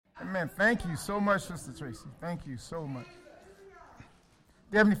Amen. Thank you so much, Sister Tracy. Thank you so much.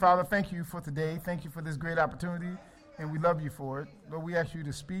 Dear Heavenly Father, thank you for today. Thank you for this great opportunity, and we love you for it. Lord, we ask you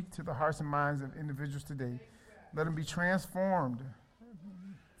to speak to the hearts and minds of individuals today. Let them be transformed.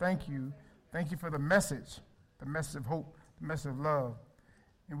 Thank you. Thank you for the message of hope, the message of love.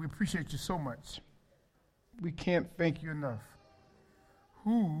 And we appreciate you so much. We can't thank you enough.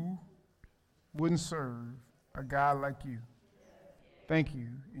 Who wouldn't serve a God like you? Thank you.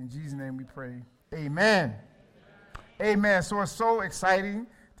 In Jesus' name we pray. Amen. Amen. So it's so exciting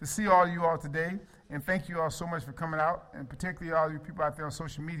to see all of you all today. And thank you all so much for coming out, and particularly all you people out there on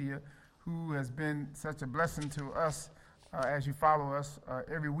social media who has been such a blessing to us as you follow us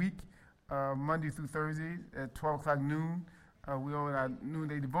every week, Monday through Thursday at 12 o'clock noon. We own our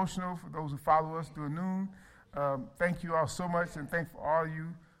noonday devotional for those who follow us during noon. Thank you all so much, and thank for all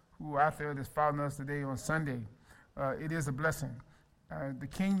you who are out there that's following us today on Sunday. It is a blessing. The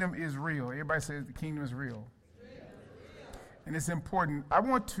kingdom is real. Everybody says the kingdom is real. And it's important. I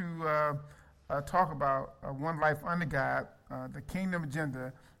want to talk about One Life Under God, the kingdom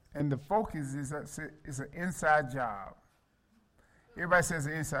agenda, and the focus is an inside job. Everybody says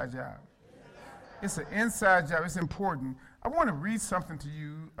an inside job. It's an inside job. It's important. I want to read something to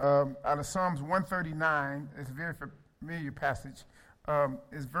you out of Psalms 139. It's a very familiar passage.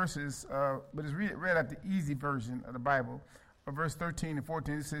 It's verses, but it's read out the easy version of the Bible. Verse 13 and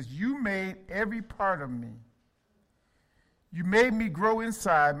 14, it says, "You made every part of me. You made me grow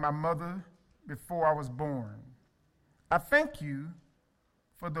inside my mother before I was born. I thank you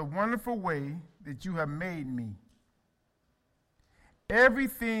for the wonderful way that you have made me.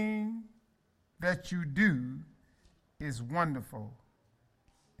 Everything that you do is wonderful,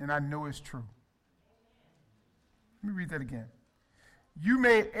 and I know it's true." Let me read that again. You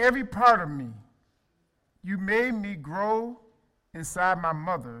made every part of me. You made me grow inside my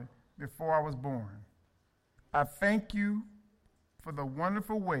mother before I was born. I thank you for the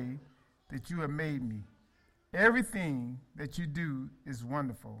wonderful way that you have made me. Everything that you do is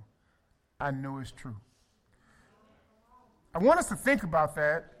wonderful. I know it's true. I want us to think about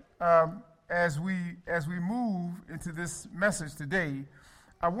that as we move into this message today.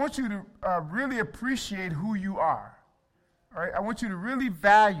 I want you to really appreciate who you are. All right? I want you to really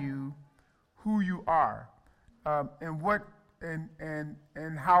value who you are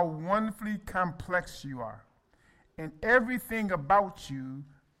and how wonderfully complex you are. And everything about you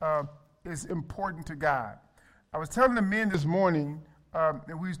is important to God. I was telling the men this morning,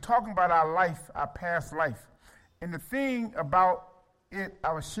 and we was talking about our life, our past life. And the thing about it,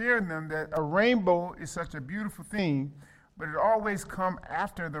 I was sharing them that a rainbow is such a beautiful thing, but it always comes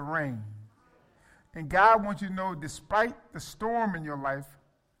after the rain. And God wants you to know, despite the storm in your life,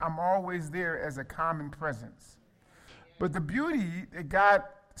 I'm always there as a common presence. But the beauty that God,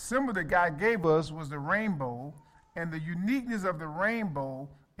 symbol that God gave us was the rainbow, and the uniqueness of the rainbow,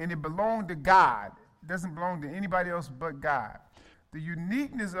 and it belonged to God. It doesn't belong to anybody else but God. The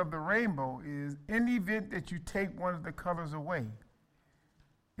uniqueness of the rainbow is in the event that you take one of the colors away,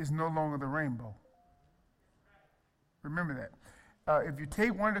 it's no longer the rainbow. Remember that. If you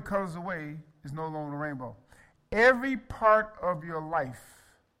take one of the colors away, it's no longer the rainbow. Every part of your life,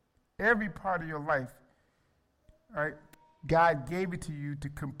 right, God gave it to you to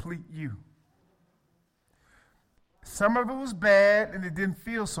complete you. Some of it was bad and it didn't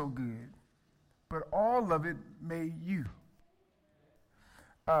feel so good, but all of it made you.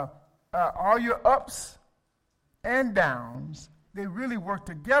 All your ups and downs, they really work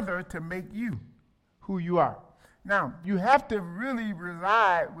together to make you who you are. Now, you have to really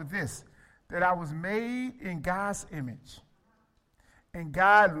reside with this, that I was made in God's image. And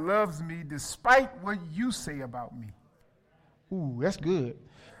God loves me despite what you say about me. Ooh, that's good.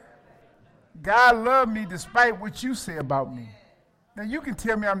 God loved me despite what you say about me. Now, you can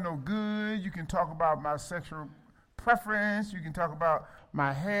tell me I'm no good. You can talk about my sexual preference. You can talk about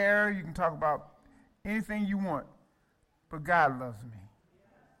my hair. You can talk about anything you want. But God loves me.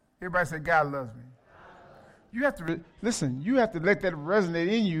 Everybody say, God loves me. You have to, listen, you have to let that resonate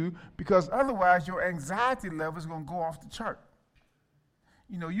in you, because otherwise your anxiety level is going to go off the chart.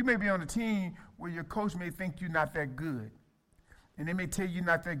 You know, you may be on a team where your coach may think you're not that good. And they may tell you you're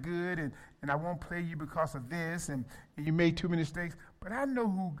not that good, and I won't play you because of this, and you made too many mistakes. But I know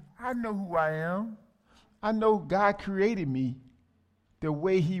who I am. I know God created me the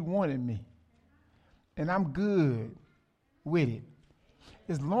way he wanted me. And I'm good with it.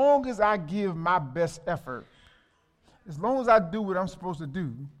 As long as I give my best effort, as long as I do what I'm supposed to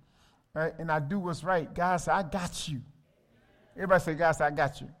do, right, and I do what's right, God said, I got you. Everybody say, God said, I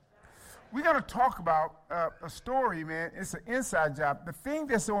got you. We're going to talk about a story, man. It's an inside job. The thing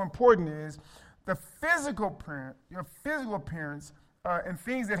that's so important is the physical appearance, your physical appearance, and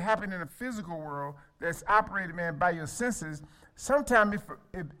things that happen in the physical world that's operated, man, by your senses. Sometimes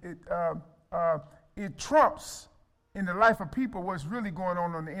it trumps in the life of people what's really going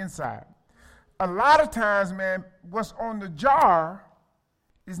on the inside. A lot of times, man, what's on the jar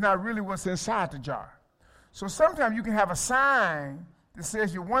is not really what's inside the jar. So sometimes you can have a sign that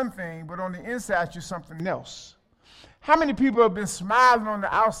says you're one thing, but on the inside you're something else. How many people have been smiling on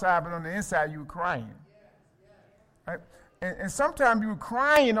the outside, but on the inside you were crying? Right? And sometimes you were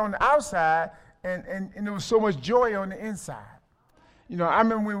crying on the outside, and there was so much joy on the inside. You know, I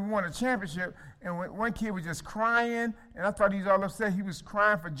remember when we won a championship, and one kid was just crying, and I thought he was all upset. He was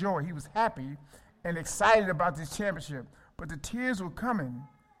crying for joy. He was happy and excited about this championship. But the tears were coming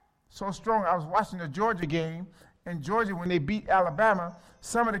so strong. I was watching the Georgia game, and Georgia, when they beat Alabama,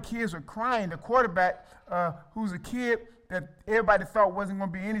 some of the kids were crying. The quarterback, who's a kid that everybody thought wasn't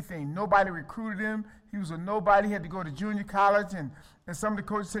going to be anything. Nobody recruited him. He was a nobody. He had to go to junior college, and some of the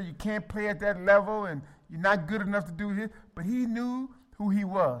coaches said, you can't play at that level, and you're not good enough to do it. But he knew who he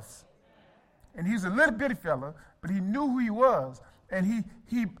was. And he was a little bitty fella, but he knew who he was. And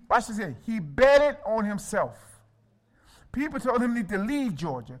he watch this here, he betted on himself. People told him he need to leave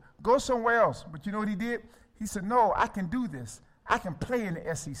Georgia, go somewhere else. But you know what he did? He said, no, I can do this. I can play in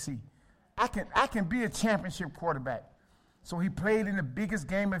the SEC. I can be a championship quarterback. So he played in the biggest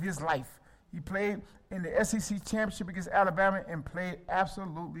game of his life. He played in the SEC championship against Alabama and played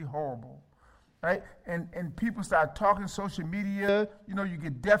absolutely horrible. Right? And people start talking social media. You know, you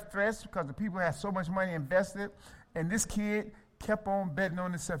get death threats because the people had so much money invested. And this kid kept on betting on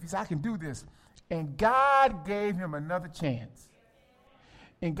himself. He said, I can do this. And God gave him another chance.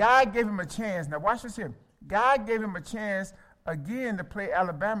 And God gave him a chance. Now watch this here. God gave him a chance again to play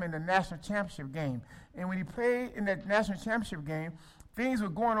Alabama in the national championship game. And when he played in that national championship game, things were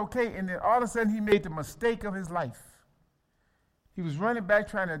going okay. And then all of a sudden he made the mistake of his life. He was running back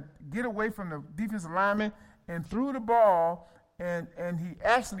trying to get away from the defensive lineman and threw the ball, and he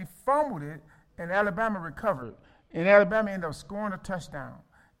actually fumbled it, and Alabama recovered. And Alabama ended up scoring a touchdown.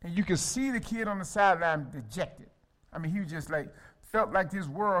 And you could see the kid on the sideline dejected. I mean, he was just like, felt like his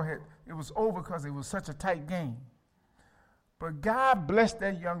world it was over because it was such a tight game. But God blessed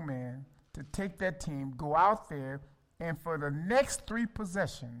that young man to take that team, go out there, and for the next 3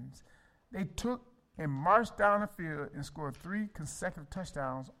 possessions, they took and marched down the field and scored 3 consecutive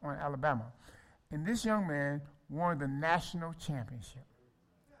touchdowns on Alabama. And this young man won the national championship.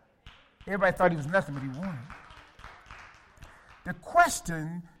 Everybody thought he was nothing, but he won it. The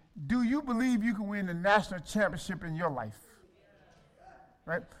question, do you believe you can win the national championship in your life?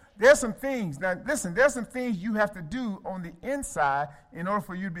 Right? There's some things, now listen, there's some things you have to do on the inside in order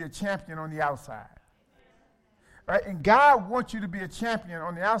for you to be a champion on the outside. Right? And God wants you to be a champion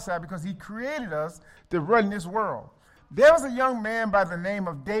on the outside because he created us to run this world. There was a young man by the name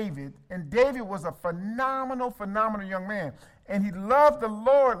of David, and David was a phenomenal young man. And he loved the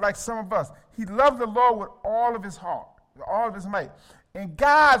Lord like some of us. He loved the Lord with all of his heart, with all of his might. And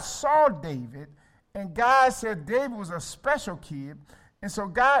God saw David, and God said David was a special kid. And so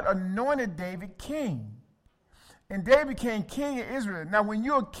God anointed David king. And David became king of Israel. Now, when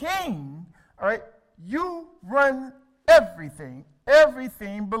you're a king, all right, you run everything.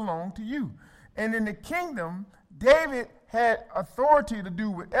 Everything belonged to you. And in the kingdom, David had authority to do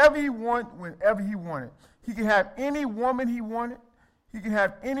whatever he wanted, whenever he wanted. He could have any woman he wanted. He could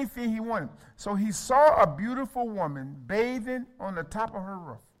have anything he wanted. So he saw a beautiful woman bathing on the top of her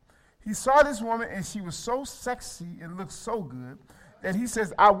roof. He saw this woman, and she was so sexy and looked so good that he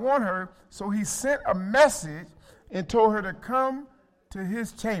says, I want her. So he sent a message and told her to come to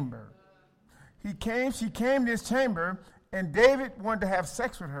his chamber. She came to his chamber, and David wanted to have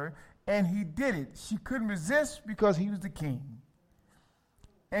sex with her, and he did it. She couldn't resist because he was the king.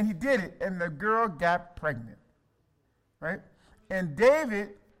 And he did it, and the girl got pregnant, right? And David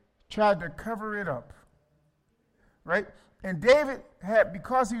tried to cover it up, right? And David had,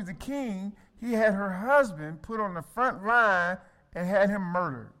 because he was the king, he had her husband put on the front line and had him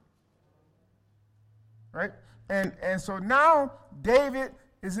murdered, right? And so now David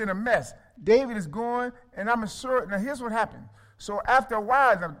is in a mess. David is going, and I'm sure, now here's what happened. So after a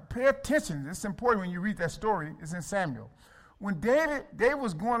while, now pay attention, it's important when you read that story, it's in Samuel. When David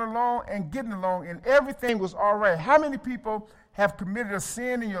was going along and getting along, and everything was all right. How many people have committed a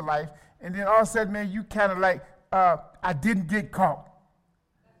sin in your life, and then all of a sudden, man, you kind of like, I didn't get caught,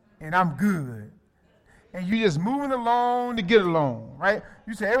 and I'm good. And you just moving along to get along, right?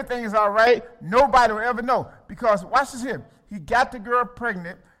 You say everything is all right, nobody will ever know. Because, watch this here, he got the girl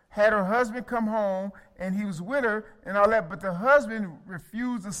pregnant, had her husband come home, and he was with her and all that, but the husband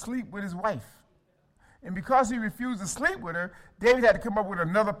refused to sleep with his wife. And because he refused to sleep with her, David had to come up with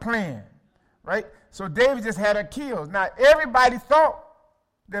another plan, right? So David just had her killed. Now, everybody thought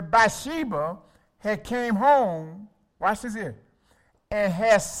that Bathsheba had came home, watch this here, and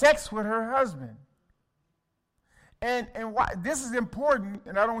had sex with her husband. And this is important,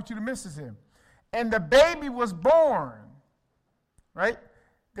 and I don't want you to miss this here. And the baby was born, right?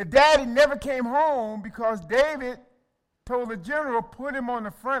 The daddy never came home because David told the general, put him on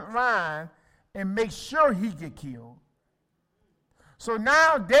the front line and make sure he get killed. So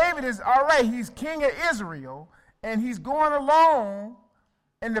now David is, all right, he's king of Israel, and he's going along,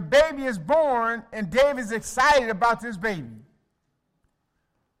 and the baby is born, and David's excited about this baby.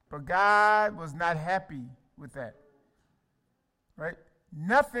 But God was not happy with that, right?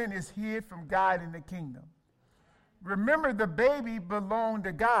 Nothing is hid from God in the kingdom. Remember, the baby belonged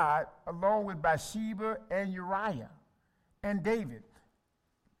to God along with Bathsheba and Uriah and David.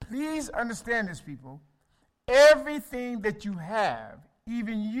 Please understand this, people. Everything that you have,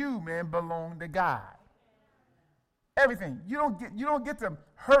 even you, man, belong to God. Everything. You don't get to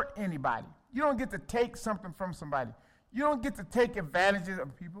hurt anybody. You don't get to take something from somebody. You don't get to take advantage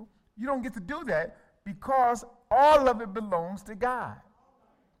of people. You don't get to do that because all of it belongs to God.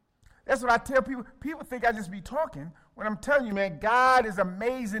 That's what I tell people. People think I just be talking when I'm telling you, man, God is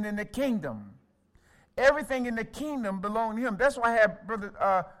amazing in the kingdom. Everything in the kingdom belongs to him. That's why I had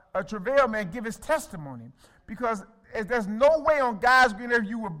Brother Travail, man, give his testimony. Because there's no way on God's green earth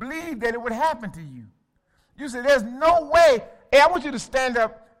you would believe that it would happen to you. You say, there's no way. Hey, I want you to stand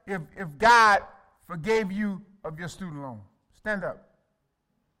up if God forgave you of your student loan. Stand up.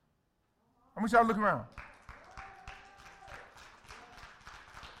 I want y'all to look around.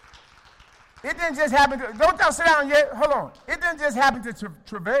 It didn't just happen to, don't y'all sit down yet. Hold on. It didn't just happen to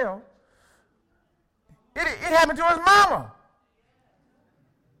Travail. It happened to his mama.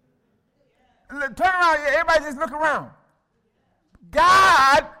 Turn around, everybody just look around.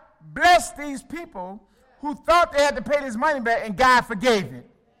 God blessed these people who thought they had to pay this money back, and God forgave it.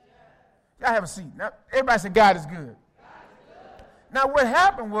 Y'all have a seat. Now, everybody say God is good. Now, what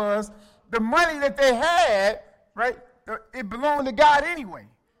happened was the money that they had, right, it belonged to God anyway.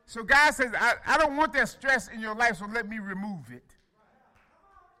 So God says, I don't want that stress in your life, so let me remove it.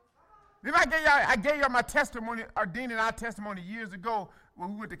 Then I gave y'all my testimony, Dean and our testimony years ago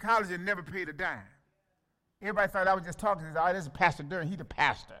when we went to college and never paid a dime. Everybody thought I was just talking. They said, oh, this is Pastor Durham. He's the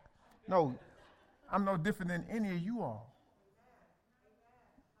pastor. No, I'm no different than any of you all.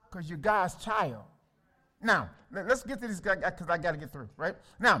 Because you're God's child. Now, let's get to this guy because I got to get through, right?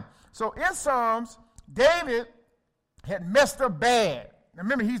 Now, so in Psalms, David had messed up bad. Now,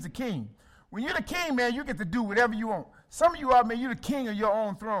 remember, he's the king. When you're the king, man, you get to do whatever you want. Some of you are, man, you're the king of your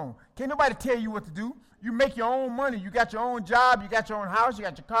own throne. Can't nobody tell you what to do. You make your own money. You got your own job. You got your own house. You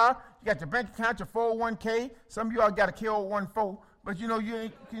got your car. You got your bank account, your 401k. Some of you all got a K014, but you know you know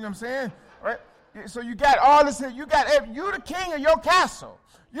what I'm saying, right? So you got all this. You're the king of your castle.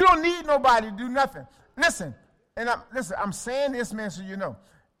 You don't need nobody to do nothing. Listen, I'm saying this, man, so you know.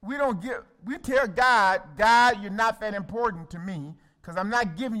 We tell God, you're not that important to me because I'm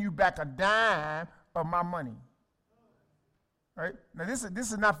not giving you back a dime of my money. Right? Now, this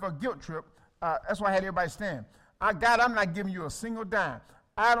is not for a guilt trip. That's why I had everybody stand. God, I'm not giving you a single dime.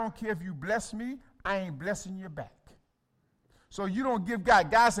 I don't care if you bless me. I ain't blessing you back. So you don't give God.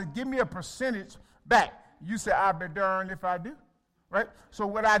 God said, give me a percentage back. You say, I'll be darned if I do. Right? So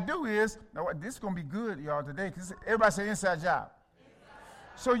what I do is, now this is going to be good, y'all, today, because everybody say inside job.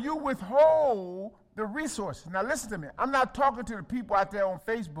 So you withhold the resources. Now listen to me. I'm not talking to the people out there on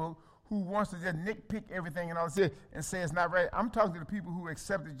Facebook who wants to just nitpick everything and all this and say it's not right. I'm talking to the people who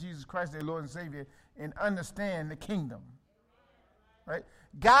accepted Jesus Christ, their Lord and Savior, and understand the kingdom. Right?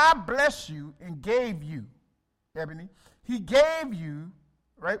 God bless you and gave you, Ebony. He gave you,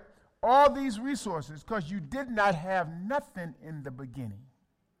 right, all these resources because you did not have nothing in the beginning.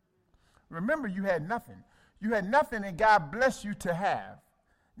 Remember, you had nothing. You had nothing, and God blessed you to have.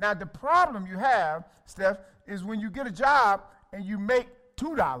 Now, the problem you have, Steph, is when you get a job and you make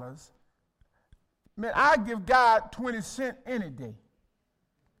 $2, man, I give God 20 cents any day.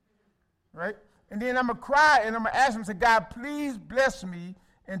 Right? And then I'm going to cry and I'm going to ask him, say, God, please bless me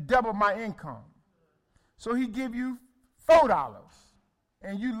and double my income. So he give you $4.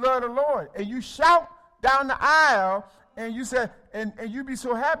 And you love the Lord. And you shout down the aisle and you say, and you be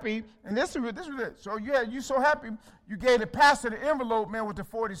so happy. And this is it. So you so happy, you gave the pastor the envelope, man, with the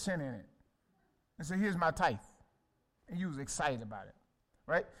 40 cents in it. And said, here's my tithe. And you was excited about it.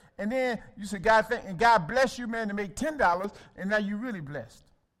 Right? And then you said, God bless you, man, to make $10, and now you're really blessed.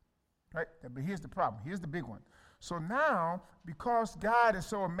 Right? But here's the problem. Here's the big one. So now, because God is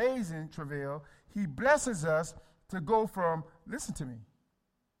so amazing, Travail, he blesses us to go from, listen to me.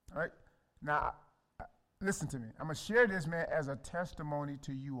 All right? Now, listen to me. I'm going to share this, man, as a testimony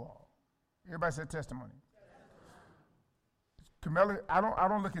to you all. Everybody said testimony. Camilla, I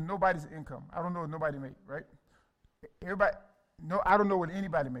don't look at nobody's income. I don't know what nobody make, right? Everybody, no, I don't know what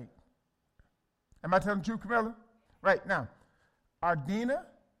anybody make. Am I telling the truth, Camilla? Right, now, Ardina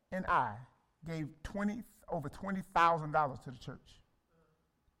and I gave over $20,000 to the church.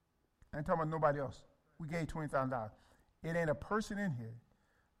 I ain't talking about nobody else. We gave $20,000. It ain't a person in here,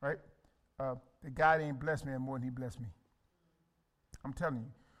 right? That God ain't blessed me more than he blessed me. I'm telling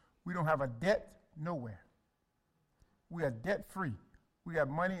you, we don't have a debt nowhere. We are debt free. We got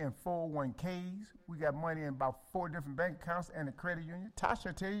money in 401ks. We got money in about 4 different bank accounts and a credit union. Tasha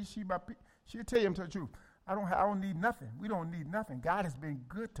will tell you, she'll tell you I'm telling the truth. I don't need nothing. We don't need nothing. God has been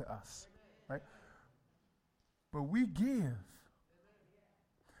good to us, right? But we give.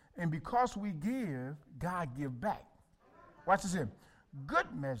 And because we give, God give back. Watch this here. Good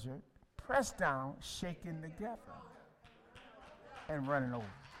measure, pressed down, shaken together, and running over.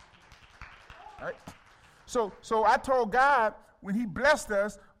 Right? So I told God when he blessed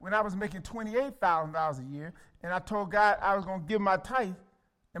us, when I was making $28,000 a year, and I told God I was going to give my tithe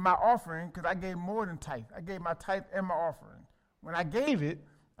and my offering, because I gave more than tithe. I gave my tithe and my offering. When I gave it,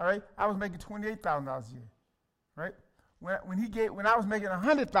 all right, I was making $28,000 a year, right? When I was making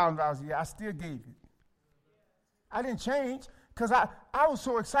 $100,000 a year, I still gave it. I didn't change, because I was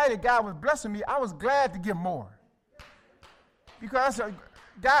so excited God was blessing me, I was glad to give more. Because I said,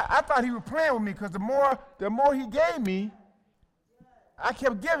 God, I thought he was playing with me, because the more he gave me, I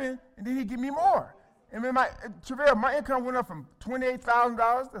kept giving, and then he'd give me more. And then my income went up from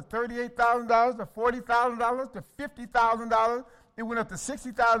 $28,000 to $38,000 to $40,000 to $50,000. It went up to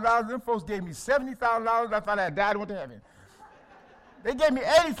 $60,000. Them folks gave me $70,000. I thought I had died and went to heaven. They gave me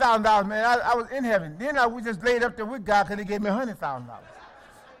 $80,000, man. I was in heaven. Then I was just laid up there with God because they gave me $100,000.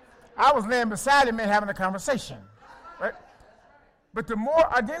 I was laying beside him, man, having a conversation, right? But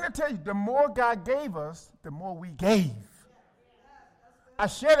I didn't tell you, the more God gave us, the more we gave. I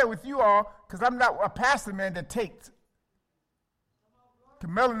share that with you all because I'm not a pastor, man, that takes.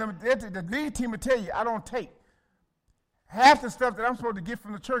 Camilla, the lead team will tell you, I don't take. Half the stuff that I'm supposed to get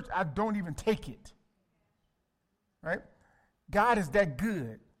from the church, I don't even take it. Right? God is that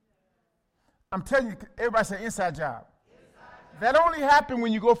good. I'm telling you, everybody say inside job. That only happens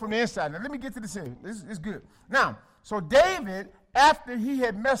when you go from the inside. Now, let me get to this here. This is good. Now, so David, after he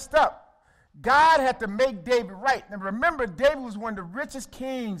had messed up, God had to make David right. Now remember, David was one of the richest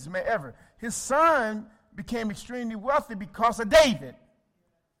kings ever. His son became extremely wealthy because of David.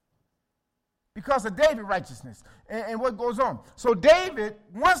 Because of David's righteousness and what goes on. So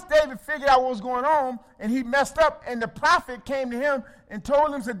once David figured out what was going on, and he messed up, and the prophet came to him and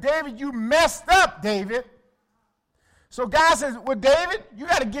told him, said, David, you messed up, David. So God says, well, David, you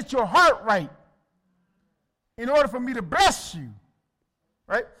got to get your heart right in order for me to bless you.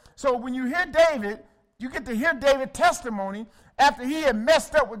 Right? So when you hear David, you get to hear David's testimony after he had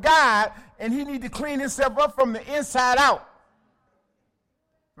messed up with God and he needed to clean himself up from the inside out.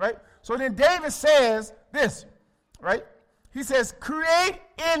 Right? So then David says this, right? He says, create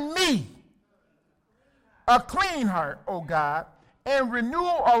in me a clean heart, O God, and renew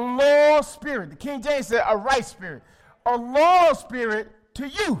a loyal spirit. The King James said a right spirit. A loyal spirit to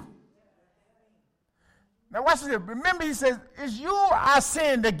you. Now watch this. Remember, he says, it's you I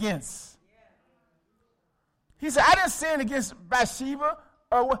sinned against. He said, I didn't sin against Bathsheba.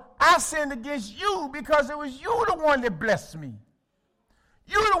 I sinned against you because it was you the one that blessed me.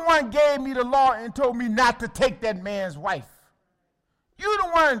 You the one gave me the law and told me not to take that man's wife. You the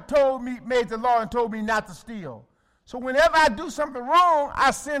one made the law and told me not to steal. So whenever I do something wrong,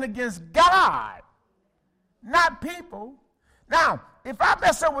 I sin against God, not people. Now, if I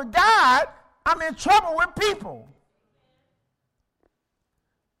mess up with God, I'm in trouble with people.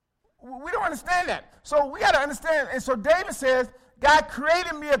 We don't understand that. So we got to understand. And so David says, God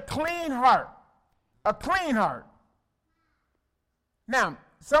created me a clean heart. A clean heart. Now,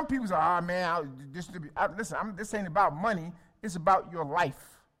 some people say, oh, man, this ain't about money. It's about your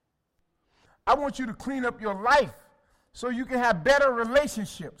life. I want you to clean up your life so you can have better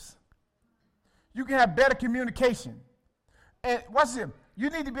relationships. You can have better communication. And watch this. You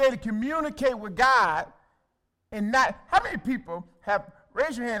need to be able to communicate with God and not. How many people have,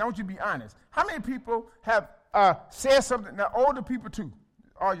 raise your hand, I want you to be honest. How many people have said something, now older people too,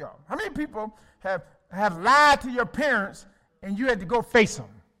 all y'all. How many people have lied to your parents and you had to go face them?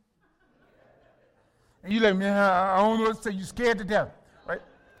 And you like, man, I don't know what to say, you scared to death, right?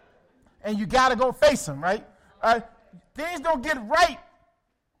 and you got to go face them, right? Things don't get right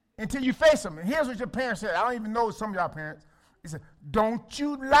until you face them. And here's what your parents said. I don't even know some of y'all parents. He said, don't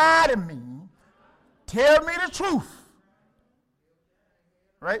you lie to me. Tell me the truth.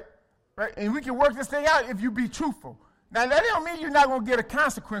 Right? Right? And we can work this thing out if you be truthful. Now, that don't mean you're not going to get a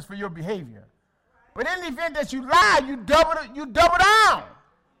consequence for your behavior. But in the event that you lie, you double down.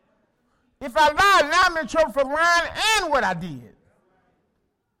 If I lie, now I'm in trouble for lying and what I did.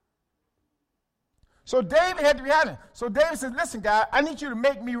 So David had to be honest. So David said, listen, God, I need you to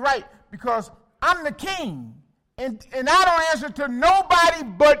make me right because I'm the king. And I don't answer to nobody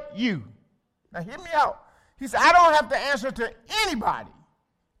but you. Now, hear me out. He said, I don't have to answer to anybody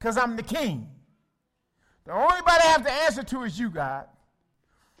because I'm the king. The only body I have to answer to is you, God.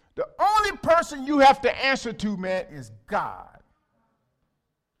 The only person you have to answer to, man, is God.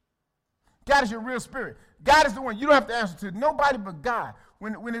 God is your real spirit. God is the one. You don't have to answer to nobody but God.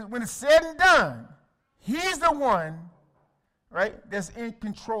 When it's said and done, he's the one, right, that's in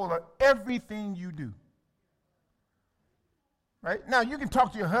control of everything you do. Right? Now, you can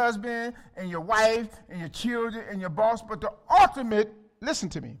talk to your husband and your wife and your children and your boss, but the ultimate, listen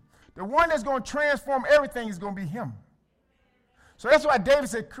to me, the one that's going to transform everything is going to be him. So that's why David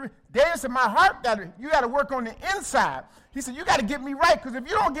said, my heart, you got to work on the inside. He said, you got to get me right, because if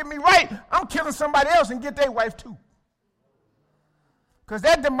you don't get me right, I'm killing somebody else and get their wife too. Because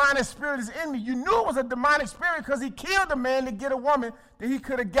that demonic spirit is in me. You knew it was a demonic spirit because he killed a man to get a woman that he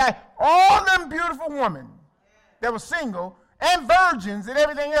could have got all them beautiful women that were single and virgins and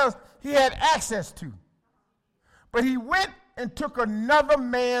everything else he had access to. But he went and took another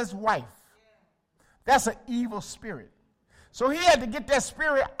man's wife. That's an evil spirit. So he had to get that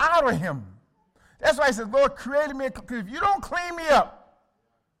spirit out of him. That's why he said, Lord, created me, because if you don't clean me up,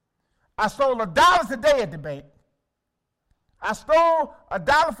 I stole $1 today at the bank. I stole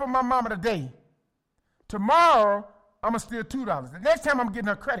 $1 from my mama today. Tomorrow, I'm going to steal $2. The next time, I'm getting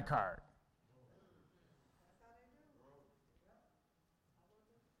her credit card.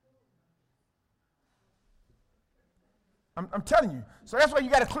 I'm telling you. So that's why you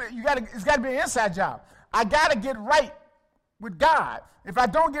got to clear. It's got to be an inside job. I got to get right with God. If I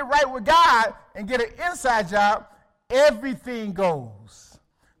don't get right with God and get an inside job, everything goes.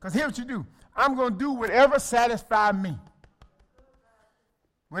 Because here's what you do. I'm going to do whatever satisfies me.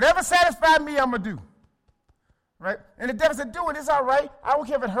 Whatever satisfies me, I'm going to do. Right? And the devil said, do it. It's all right. I don't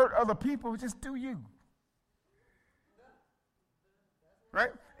care if it hurt other people. Just do you.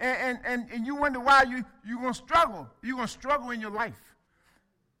 Right? And you wonder why you're going to struggle. You're going to struggle in your life.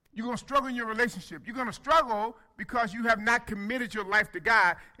 You're going to struggle in your relationship. You're going to struggle because you have not committed your life to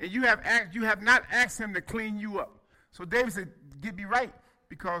God, and you have not asked him to clean you up. So David said, get me right,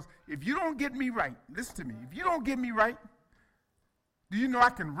 because if you don't get me right, listen to me, if you don't get me right, do you know I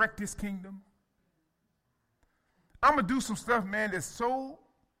can wreck this kingdom? I'm going to do some stuff, man, that's so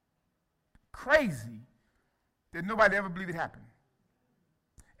crazy that nobody ever believed it happened.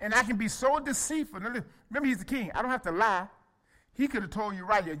 And I can be so deceitful. Now, remember, he's the king. I don't have to lie. He could have told you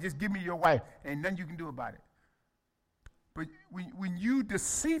right there, just give me your wife, and nothing you can do about it. But when you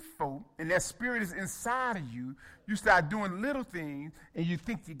deceitful and that spirit is inside of you, you start doing little things, and you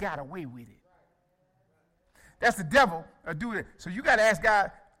think you got away with it. That's the devil doing it. So you got to ask God,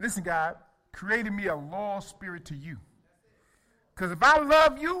 listen, God, created me a loyal spirit to you. Because if I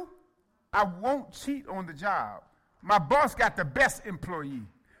love you, I won't cheat on the job. My boss got the best employee.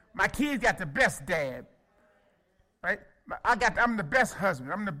 My kids got the best dad. Right? I'm the best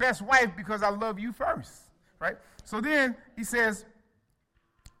husband. I'm the best wife because I love you first, right? So then he says,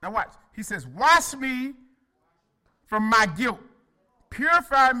 now watch. He says, wash me from my guilt.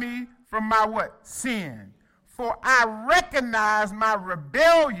 Purify me from my what? Sin. For I recognize my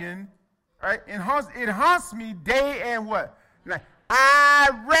rebellion, right? It haunts me day and what? Like, I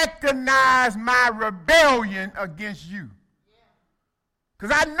recognize my rebellion against you.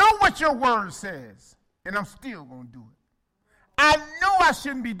 Because I know what your word says, and I'm still going to do it. I know I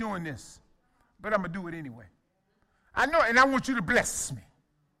shouldn't be doing this, but I'm going to do it anyway. I know, and I want you to bless me.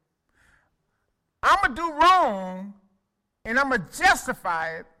 I'm going to do wrong, and I'm going to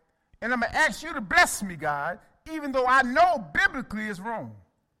justify it, and I'm going to ask you to bless me, God, even though I know biblically it's wrong.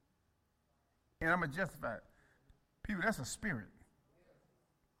 And I'm going to justify it. People, that's a spirit.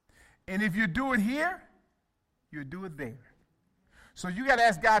 And if you do it here, you'll do it there. So you got to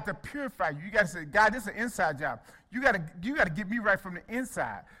ask God to purify you. You got to say, God, this is an inside job. You got to get me right from the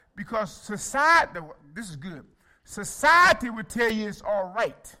inside. Because society, this is good. Society would tell you it's all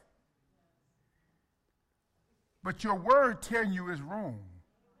right. But your word telling you is wrong.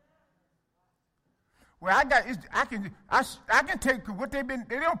 Well, I can take what they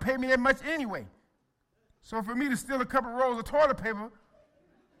don't pay me that much anyway. So for me to steal a couple rolls of toilet paper,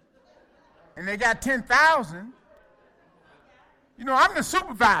 and they got 10,000, I'm the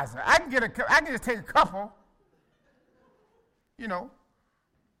supervisor. I can just take a couple.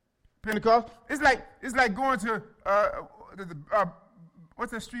 Pentecost. It's like going to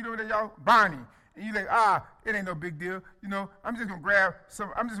what's that street over there, y'all? Barney. And you're like, it ain't no big deal. I'm just gonna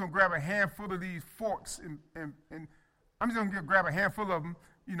grab a handful of these forks and I'm just gonna grab a handful of them,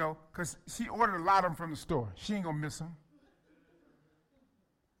 because she ordered a lot of them from the store. She ain't gonna miss them.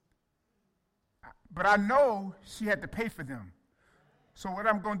 But I know she had to pay for them. So what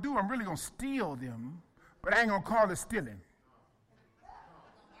I'm gonna do, I'm really gonna steal them, but I ain't gonna call it stealing.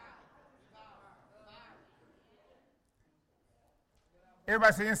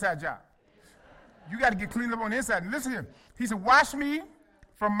 Everybody say inside job. You got to get cleaned up on the inside. And listen to him. He said, wash me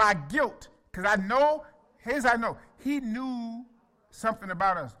from my guilt. Because I know, he knew something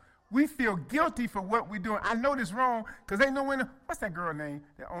about us. We feel guilty for what we're doing. I know this wrong because they know what's that girl name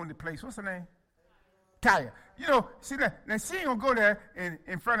that owned the place? What's her name? Kaya. Now she ain't going to go there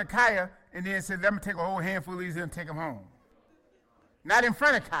in front of Kaya and then say, let me take a whole handful of these and take them home. Not in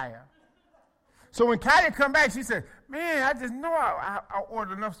front of Kaya. So when Kaya come back, she said, man, I just know I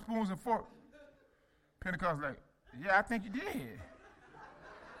ordered enough spoons and forks. Pentecost like, yeah, I think you did.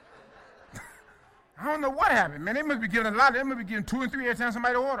 I don't know what happened, man. They must be giving a lot. They must be giving 2 and 3 every time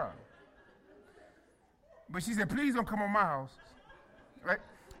somebody order. But she said, please don't come on my house. Right?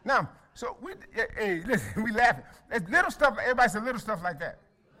 Now, so listen, we laughing. It's little stuff, everybody said little stuff like that.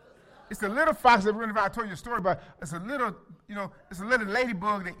 It's the little fox that I told you a story about. It's a little, it's a little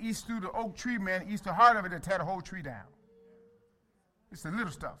ladybug that eats through the oak tree, man, eats the heart of it and tear the whole tree down. It's the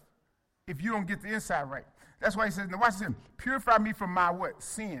little stuff. If you don't get the inside right. That's why he says, now watch this. Purify me from my what?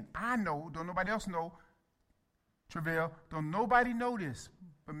 Sin. I know, don't nobody else know. Travail, don't nobody know this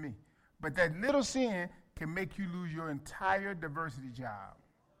but me. But that little sin can make you lose your entire diversity job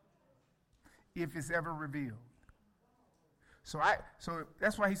if it's ever revealed. So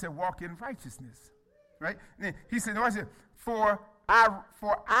that's why he said, walk in righteousness, right? And then he said, no, I said, for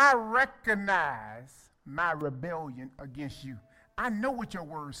I recognize my rebellion against you. I know what your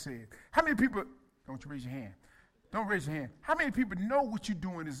word said. How many people, don't you raise your hand. Don't raise your hand. How many people know what you're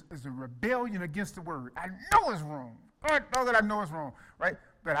doing is a rebellion against the word? I know it's wrong. I know that I know it's wrong, right?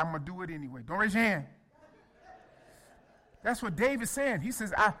 But I'm going to do it anyway. Don't raise your hand. That's what David's saying. He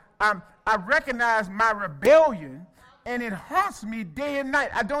says, I recognize my rebellion, and it haunts me day and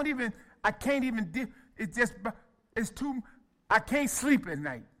night. I can't sleep at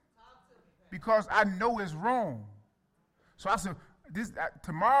night because I know it's wrong. So I said,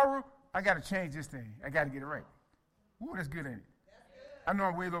 tomorrow, I got to change this thing. I got to get it right. Ooh, that's good, ain't it? I know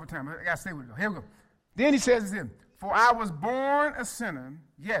I'm way over time. I got to stay with it. Here we go. Then he says this, for I was born a sinner,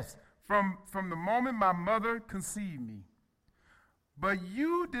 yes, from the moment my mother conceived me. But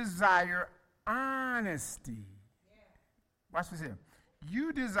you desire honesty. Watch this here.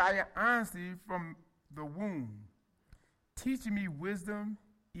 You desire honesty from the womb, teaching me wisdom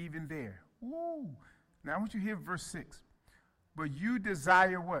even there. Ooh. Now I want you to hear verse 6. But you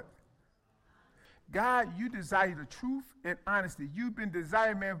desire what? God, you desire the truth and honesty. You've been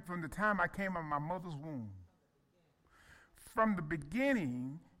desiring, man, from the time I came out of my mother's womb. From the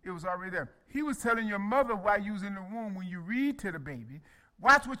beginning, it was already there. He was telling your mother while you was in the womb, when you read to the baby,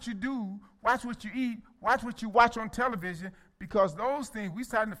 watch what you do, watch what you eat, watch what you watch on television, because those things, we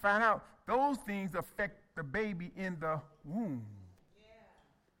starting to find out, those things affect the baby in the womb.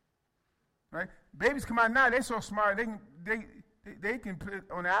 Yeah. Right? Babies come out now, they're so smart, they can put it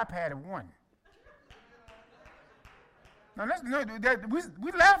on the iPad at 1. Now,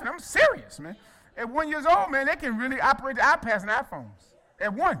 we laughing. I'm serious, man. At 1 year old, man, they can really operate the iPads and iPhones.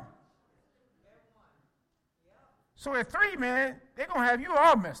 At 1. So at 3, man, they're going to have you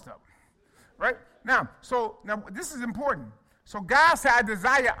all messed up. Right? Now, this is important. So God said, I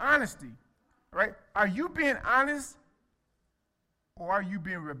desire honesty. Right? Are you being honest, or are you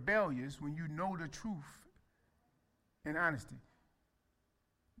being rebellious when you know the truth and honesty?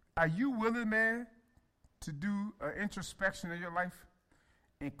 Are you willing, man, to do an introspection of your life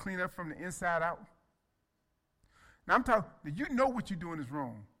and clean up from the inside out? Now, I'm talking, you know what you're doing is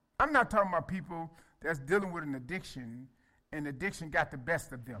wrong. I'm not talking about people that's dealing with an addiction, and addiction got the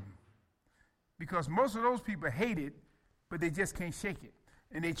best of them. Because most of those people hate it, but they just can't shake it.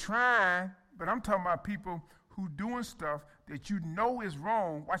 And they try, but I'm talking about people who doing stuff that you know is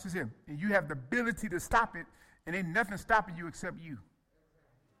wrong. Watch this here. And you have the ability to stop it, and ain't nothing stopping you except you.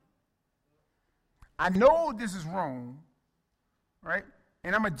 I know this is wrong, right?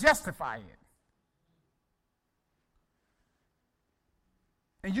 And I'm going to justify it.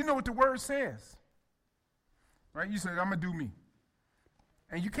 And you know what the word says. Right? You said, I'm going to do me.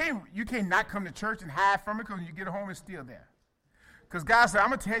 And you can't not come to church and hide from it because when you get home, it's still there. Because God said, I'm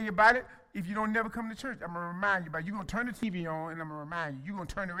going to tell you about it if you don't never come to church. I'm going to remind you about it. You're going to turn the TV on, and I'm going to remind you. You're going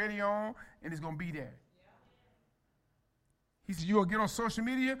to turn the radio on, and it's going to be there. He said, you're going to get on social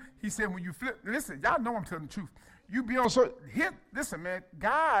media? He said, when you flip, listen, y'all know I'm telling the truth. You be on social, listen, man,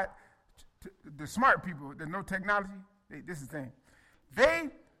 God, the smart people that know technology, this is the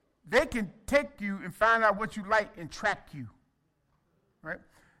thing. They can take you and find out what you like and track you. Right?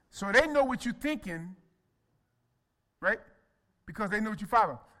 So they know what you're thinking, right? Because they know what you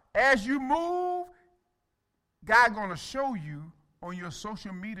follow. As you move, God's going to show you on your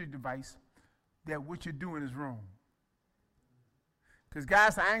social media device that what you're doing is wrong. Because God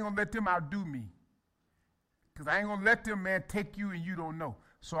said, I ain't going to let them outdo me. Because I ain't going to let them, man, take you and you don't know.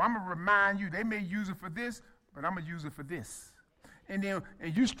 So I'm going to remind you, they may use it for this, but I'm going to use it for this. And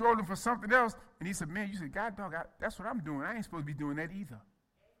you strolling for something else, and he said, man, you said, God, dog, that's what I'm doing. I ain't supposed to be doing that either.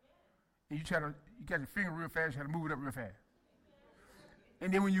 And you got your finger real fast, you try to move it up real fast.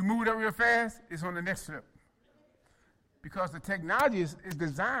 And then when you move it up real fast, it's on the next step. Because the technology is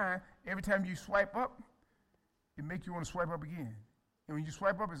designed, every time you swipe up, it makes you want to swipe up again. And when you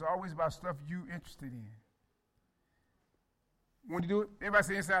swipe up, it's always about stuff you're interested in. When you do it, everybody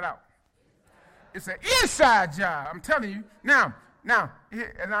say inside out. It's an inside job, I'm telling you. Now,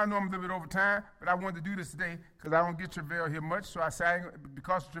 and I know I'm a little bit over time, but I wanted to do this today because I don't get Travell here much. So I say,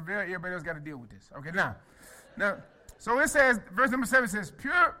 because of Travell, everybody else got to deal with this. Okay, now, so it says, verse number 7 says,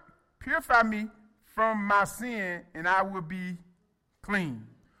 purify me from my sin, and I will be clean.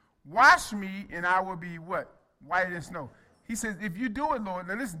 Wash me, and I will be what? Whiter than snow. He says, if you do it, Lord,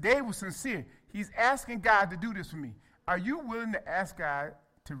 now listen, Dave was sincere. He's asking God to do this for me. Are you willing to ask God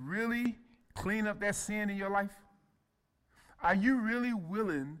to really clean up that sin in your life? Are you really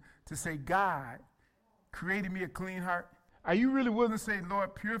willing to say, God created me a clean heart? Are you really willing to say,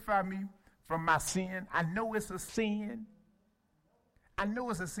 Lord, purify me from my sin? I know it's a sin. I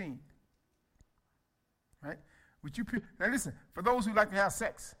know it's a sin. Right? Would you now listen, for those who like to have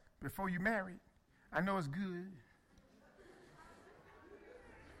sex before you marry, I know it's good.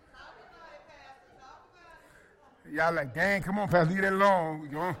 Y'all like, dang, come on, Pastor, leave that alone. We're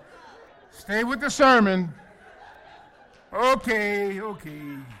going to stay with the sermon. Okay.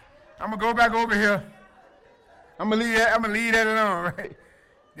 I'm going to go back over here. I'm going to leave that alone, right?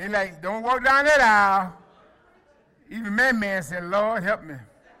 They like, don't walk down that aisle. Even man said, Lord, help me.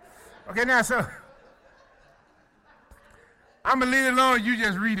 Okay, now, so I'm going to leave it alone. You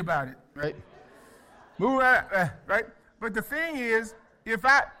just read about it, right? Move right? But the thing is, if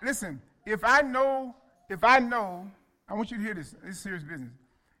I know, I want you to hear this. This is serious business.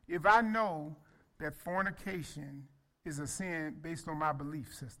 If I know that fornication is a sin based on my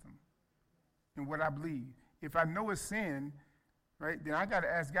belief system and what I believe, if I know it's sin, right, then I got to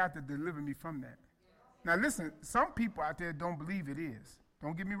ask God to deliver me from that. Now listen, some people out there don't believe it is.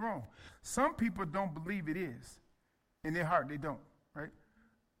 Don't get me wrong. Some people don't believe it is. In their heart, they don't, right?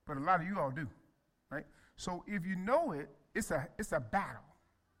 But a lot of you all do, right? So if you know it, it's a battle.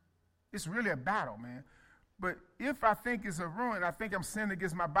 It's really a battle, man. But if I think it's a ruin, I think I'm sinning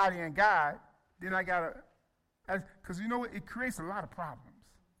against my body and God, then I got to, because you know what? It creates a lot of problems.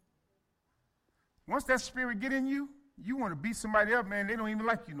 Once that spirit get in you, you want to beat somebody up, man, they don't even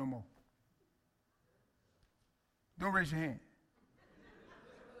like you no more. Don't raise your hand.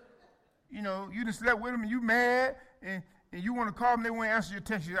 You know, you just slept with them and you mad, and you want to call them, they won't answer your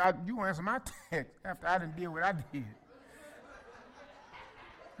text. You want to answer my text after I didn't deal with what I did.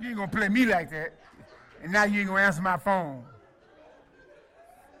 You ain't going to play me like that. And now you ain't going to answer my phone.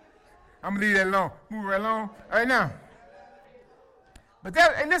 I'm going to leave that alone. Move right along. All right, now. But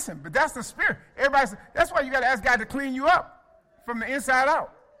that's the spirit. That's why you got to ask God to clean you up from the inside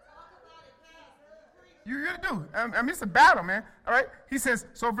out. You really do. I mean, it's a battle, man. All right? He says,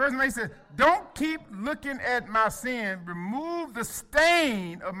 so verse 9 says, don't keep looking at my sin. Remove the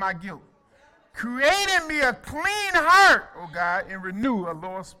stain of my guilt. Create in me a clean heart, oh God, and renew a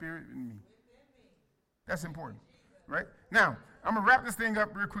loyal spirit in me. That's important, right? Now, I'm going to wrap this thing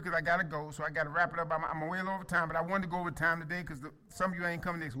up real quick because I got to go, so I got to wrap it up. I'm way over time, but I wanted to go over time today because some of you ain't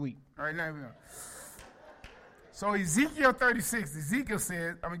coming next week. All right, now here we go. So Ezekiel 36, Ezekiel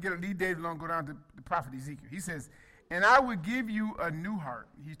says, I'm going to leave David alone, go down to the prophet Ezekiel. He says, and I will give you a new heart.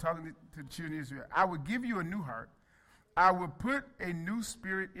 He's talking to the children of Israel. I will give you a new heart. I will put a new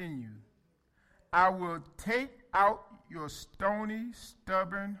spirit in you. I will take out your stony,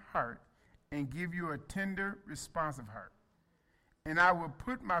 stubborn heart and give you a tender, responsive heart. And I will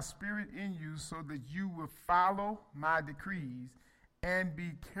put my spirit in you so that you will follow my decrees and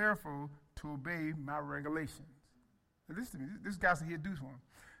be careful to obey my regulations. Now listen to me. This guy said he'd do for him.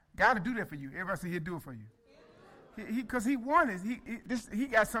 God will do that for you. Everybody said he'd do it for you. Because he wanted,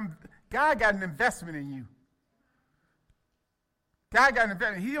 God got an investment in you. God got an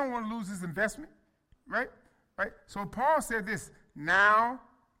investment. He don't want to lose his investment, right? Right. So Paul said this. Now,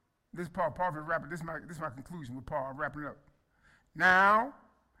 this is Paul. Paul will wrap it. This is my conclusion with Paul. I'm wrapping it up. Now,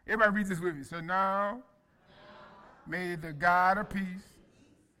 everybody read this with me. So now, may the God of peace.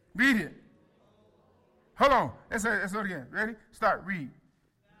 Read it. Hold on. Let's do it again. Ready? Start. Read.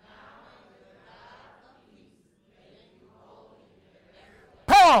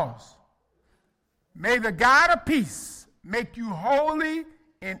 Pause. May the God of peace make you holy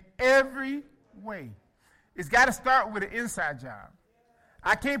in every way. It's got to start with an inside job.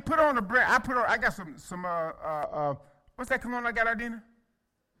 I can't put on a brand. I got some what's that cologne I got, Ardina?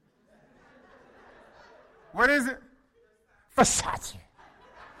 What is it? Versace.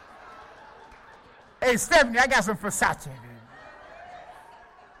 Hey, Stephanie, I got some Versace.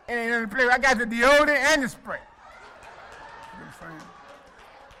 And I got the deodorant and the spray.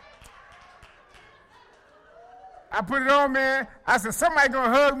 I put it on, man. I said, somebody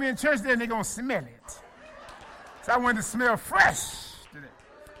going to hug me in church there and they're going to smell it. So I wanted to smell fresh today,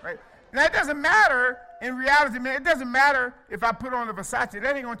 right? Now, it doesn't matter in reality, man. It doesn't matter if I put on the Versace.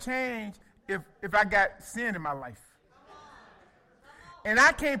 That ain't going to change if I got sin in my life. And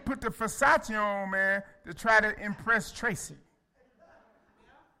I can't put the Versace on, man, to try to impress Tracy.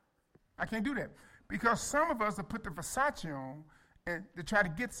 I can't do that. Because some of us will put the Versace on and to try to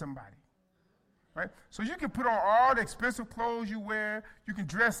get somebody. Right? So you can put on all the expensive clothes you wear, you can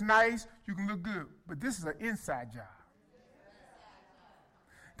dress nice, you can look good, but this is an inside job.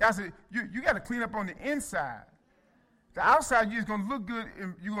 God said, you got to clean up on the inside. The outside, you're just going to look good,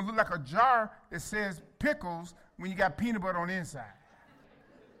 and you're going to look like a jar that says pickles when you got peanut butter on the inside.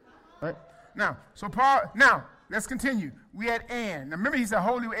 Right? Now, let's continue. We had and. Now, remember he said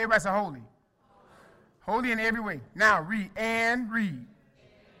holy, everybody said holy. Holy in every way. Now, read.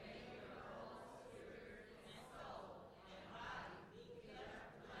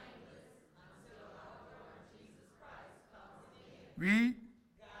 Read.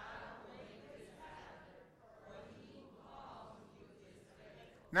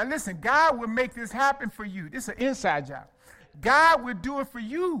 Now listen, God will make this happen for you. This is an inside job. God will do it for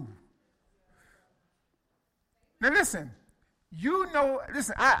you. Now listen,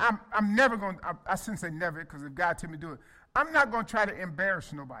 I'm never going to, I shouldn't say never because if God tell me to do it, I'm not going to try to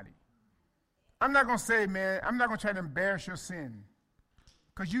embarrass nobody. I'm not going to say, man, I'm not going to try to embarrass your sin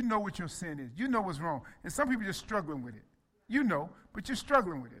because you know what your sin is. You know what's wrong. And some people are just struggling with it. You know, but you're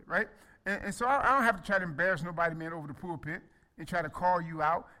struggling with it, right? And so I don't have to try to embarrass nobody, man, over the pulpit and try to call you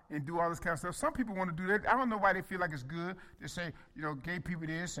out and do all this kind of stuff. Some people want to do that. I don't know why they feel like it's good to say, gay people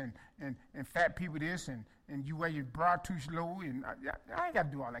this and fat people this and you wear your bra too low. And I ain't got to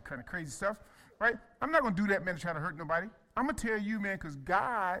do all that kind of crazy stuff, right? I'm not going to do that, man, to try to hurt nobody. I'm going to tell you, man, because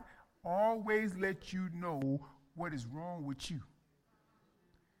God always lets you know what is wrong with you,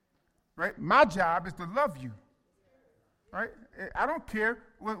 right? My job is to love you. Right? I don't care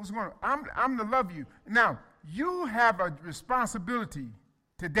what's going on. I'm to love you. Now, you have a responsibility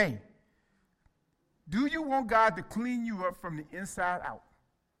today. Do you want God to clean you up from the inside out?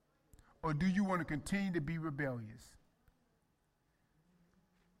 Or do you want to continue to be rebellious?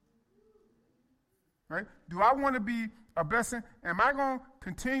 Right? Do I want to be a blessing? Am I going to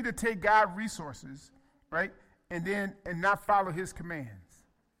continue to take God's resources, right, and not follow his commands?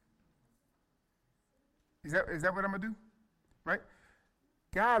 Is that what I'm going to do? Right?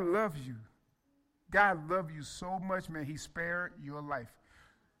 God loves you. God loves you so much, man, he spared your life.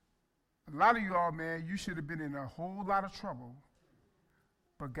 A lot of you all, man, you should have been in a whole lot of trouble,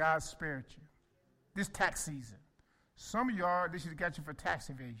 but God spared you. This tax season. Some of y'all, they should have got you for tax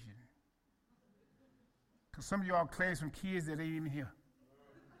evasion. Because some of y'all claims some kids that ain't even here.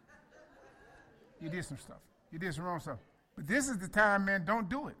 You did some stuff. You did some wrong stuff. But this is the time, man, don't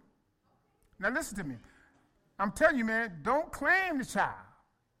do it. Now listen to me. I'm telling you, man, don't claim the child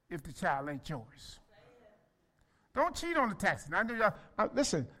if the child ain't yours. Don't cheat on the taxes. Now, I know y'all,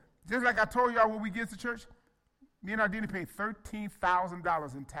 listen, just like I told y'all when we get to church, me and Ardina paid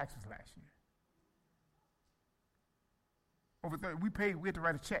 $13,000 in taxes last year. We had to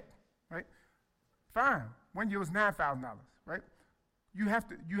write a check, right? Fine. 1 year was $9,000, right? You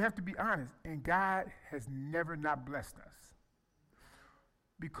have to be honest, and God has never not blessed us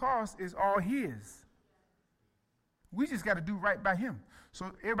because it's all his. We just got to do right by him. So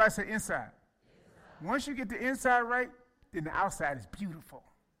everybody say inside. Once you get the inside right, then the outside is beautiful.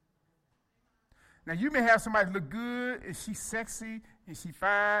 Now you may have somebody look good and she's sexy and she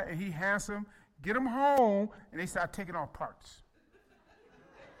fine, and he handsome. Get them home, and they start taking off parts.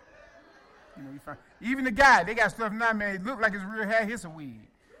 You know, you find, even the guy, they got stuff now, man, it look like his real hair, here's a wig.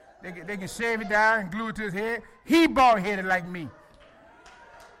 They can shave it down and glue it to his head. He bald-headed like me.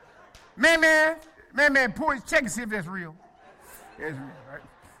 Man, pull his check and see if that's real. It's real, right?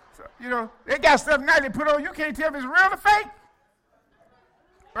 So, you know, they got stuff now they put on, you can't tell if it's real or fake.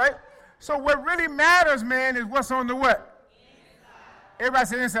 Right? So what really matters, man, is what's on the what? Inside. Everybody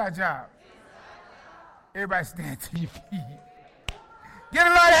say inside job. Everybody stand to your feet. Get a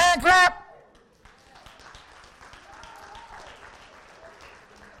lot of hand clap.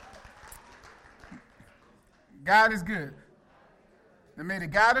 God is good. And may the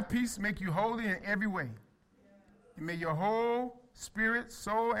God of peace make you holy in every way. And may your whole spirit,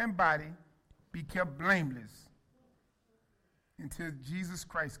 soul, and body be kept blameless until Jesus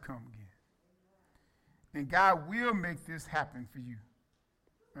Christ come again. And God will make this happen for you.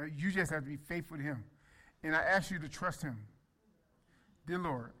 Right? You just have to be faithful to him. And I ask you to trust him. Dear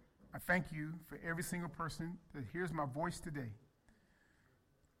Lord, I thank you for every single person that hears my voice today.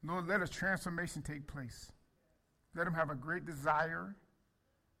 Lord, let a transformation take place. Let them have a great desire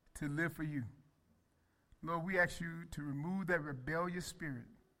to live for you. Lord, we ask you to remove that rebellious spirit,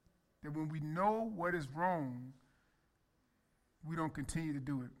 that when we know what is wrong, we don't continue to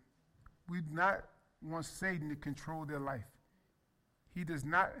do it. We do not want Satan to control their life. He does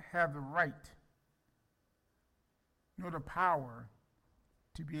not have the right nor the power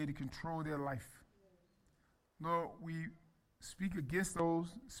to be able to control their life. Lord, we speak against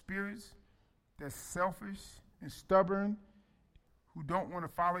those spirits that's selfish and stubborn, who don't want to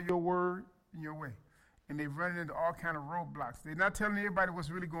follow your word and your way. And they run into all kind of roadblocks. They're not telling everybody what's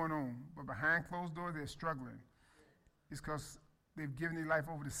really going on, but behind closed doors, they're struggling. It's because they've given their life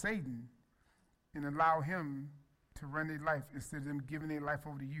over to Satan and allow him to run their life instead of them giving their life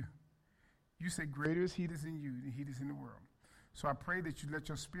over to you. You say, greater is he that's in you than he that's in the world. So I pray that you let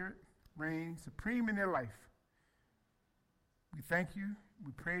your spirit reign supreme in their life. We thank you,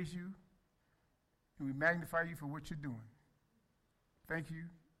 we praise you, and we magnify you for what you're doing. Thank you.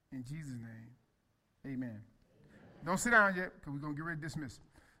 In Jesus' name, amen. Amen. Don't sit down yet, because we're going to get ready to dismiss.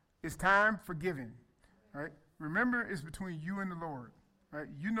 It's time for giving, right? Remember, it's between you and the Lord, right?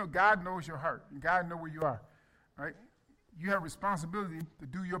 You know God knows your heart, and God knows where you are, right? You have responsibility to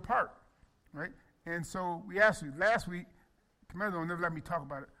do your part, right? And so we asked you, last week, Commander don't never let me talk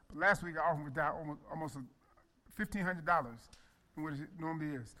about it, but last week I offered almost $1,500 than what it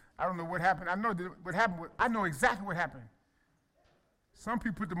normally is. I don't know what happened. I know that what happened. I know exactly what happened. Some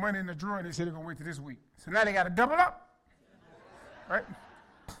people put the money in the drawer and they said they're going to wait till this week. So now they got to double up. Right?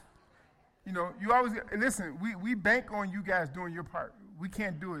 You know, you always, listen, we bank on you guys doing your part. We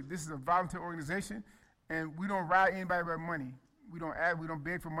can't do it. This is a volunteer organization, and we don't ride anybody about money. We don't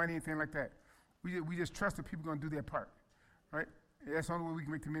beg for money, anything like that. We just trust that people are going to do their part. Right? And that's the only way we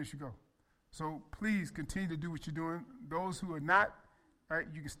can make the ministry go. So please continue to do what you're doing. Those who are not, right,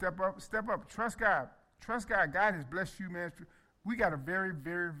 you can step up. Trust God. Trust God. God has blessed you, man. We got a very,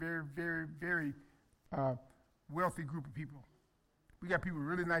 very, very, very, very wealthy group of people. We got people with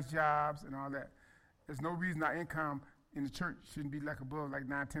really nice jobs and all that. There's no reason our income in the church shouldn't be like above like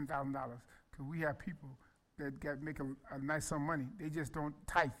 $9,000, $10,000, because we have people that make a nice sum of money. They just don't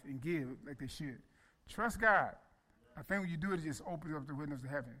tithe and give like they should. Trust God. I think when you do it, it just opens up the windows of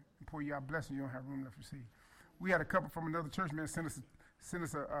heaven and pour you out blessing you don't have room enough to receive. We had a couple from another church, man, send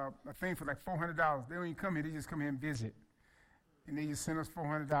us a thing for like $400. They don't even come here. They just come here and visit. And they just send us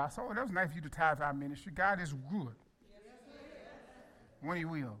 $400. So that was nice of you to tithe our ministry. God is good. When he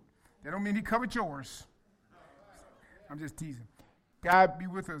will. That don't mean he covered yours. I'm just teasing. God be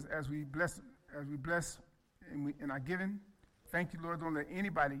with us as we bless in our giving. Thank you, Lord. Don't let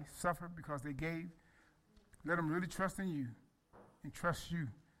anybody suffer because they gave. Let them really trust in you and trust you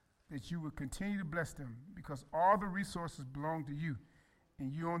that you will continue to bless them, because all the resources belong to you,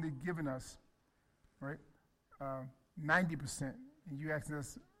 and you only given us, right, 90%, and you asking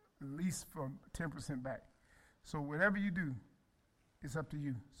us at least for 10% back. So whatever you do, it's up to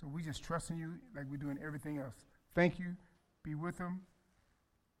you. So we just trust in you like we're doing everything else. Thank you. Be with them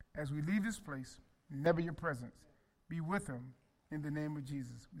as we leave this place. Never your presence. Be with them in the name of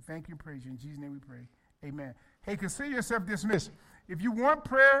Jesus. We thank you and praise you. In Jesus' name we pray. Amen. Hey, consider yourself dismissed. If you want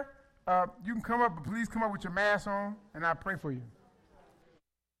prayer, you can come up, but please come up with your mask on, and I'll pray for you.